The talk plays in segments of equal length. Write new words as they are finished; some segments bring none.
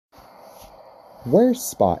Where's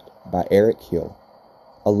Spot by Eric Hill.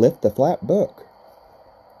 A Lift the Flap book.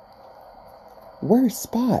 Where's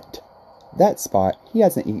Spot? That's Spot. He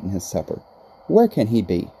hasn't eaten his supper. Where can he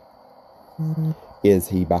be? Is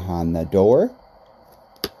he behind the door?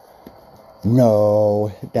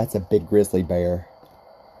 No, that's a big grizzly bear.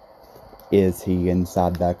 Is he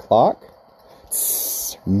inside the clock?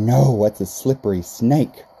 Tss, no, it's a slippery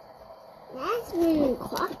snake. That's the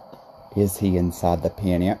clock. Is he inside the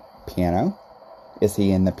piano? Is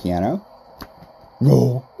he in the piano?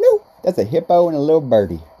 No, that's a hippo and a little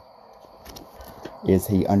birdie. Is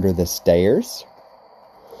he under the stairs?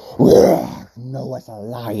 No, it's a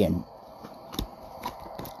lion.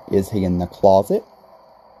 Is he in the closet?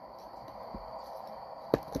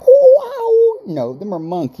 Wow, no, them are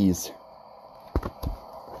monkeys.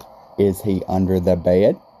 Is he under the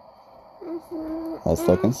bed? Let's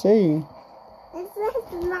look and see.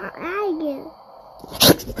 That's not alligator.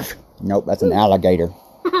 Nope, that's an alligator.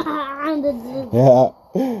 Yeah.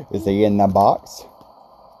 Is he in the box?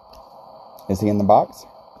 Is he in the box?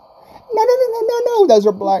 No. Those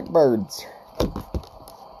are blackbirds.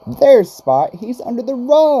 There's Spot. He's under the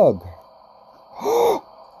rug.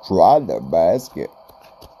 Try the basket.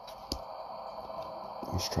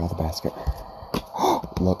 Let's try the basket.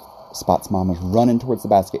 Look, Spot's mom is running towards the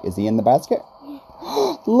basket. Is he in the basket?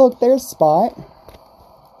 Look, there's Spot.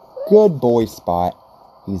 Good boy, Spot.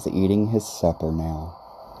 He's eating his supper now.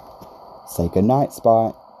 Say goodnight,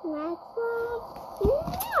 Spot. Night,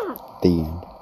 Spot. The end.